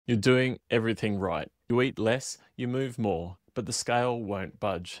You're doing everything right. You eat less, you move more, but the scale won't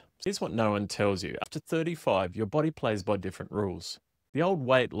budge. Here's what no one tells you. After 35, your body plays by different rules. The old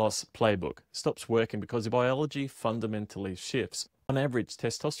weight loss playbook stops working because your biology fundamentally shifts. On average,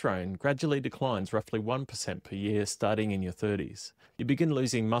 testosterone gradually declines roughly 1% per year starting in your 30s. You begin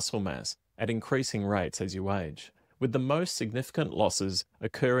losing muscle mass at increasing rates as you age, with the most significant losses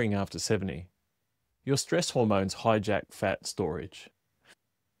occurring after 70. Your stress hormones hijack fat storage.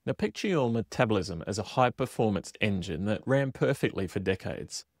 Now picture your metabolism as a high-performance engine that ran perfectly for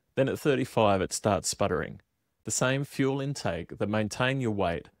decades. Then at 35 it starts sputtering. The same fuel intake that maintained your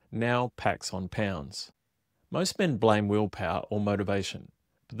weight now packs on pounds. Most men blame willpower or motivation,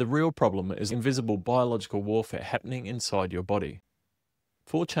 but the real problem is invisible biological warfare happening inside your body.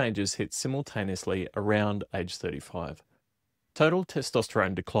 4 changes hit simultaneously around age 35. Total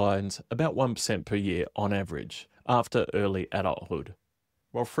testosterone declines about 1% per year on average after early adulthood.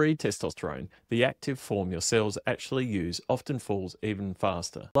 While free testosterone, the active form your cells actually use, often falls even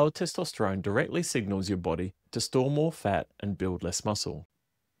faster. Lower testosterone directly signals your body to store more fat and build less muscle.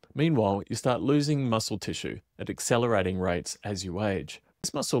 Meanwhile, you start losing muscle tissue at accelerating rates as you age.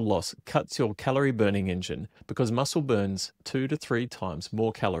 This muscle loss cuts your calorie burning engine because muscle burns 2 to 3 times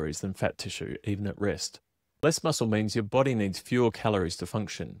more calories than fat tissue, even at rest. Less muscle means your body needs fewer calories to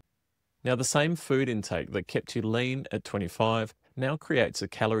function. Now, the same food intake that kept you lean at 25 now creates a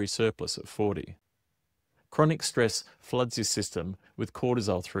calorie surplus at 40. Chronic stress floods your system with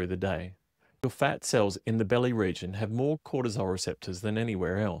cortisol through the day. Your fat cells in the belly region have more cortisol receptors than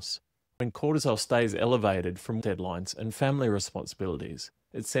anywhere else. When cortisol stays elevated from deadlines and family responsibilities,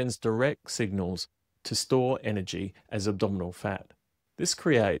 it sends direct signals to store energy as abdominal fat. This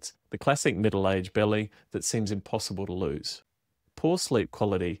creates the classic middle-aged belly that seems impossible to lose. Poor sleep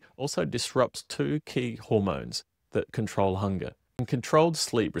quality also disrupts 2 key hormones that control hunger. In controlled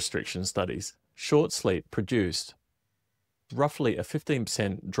sleep restriction studies, short sleep produced roughly a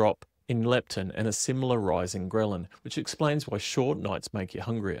 15% drop in leptin and a similar rise in ghrelin, which explains why short nights make you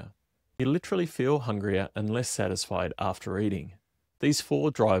hungrier. You literally feel hungrier and less satisfied after eating. These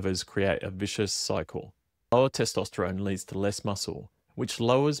 4 drivers create a vicious cycle. Lower testosterone leads to less muscle, which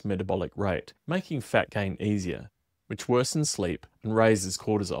lowers metabolic rate, making fat gain easier, which worsens sleep and raises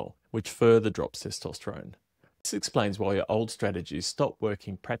cortisol, which further drops testosterone. This explains why your old strategies stop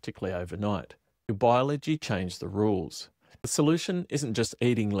working practically overnight. Your biology changed the rules. The solution isn't just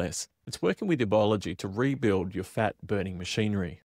eating less, it's working with your biology to rebuild your fat-burning machinery.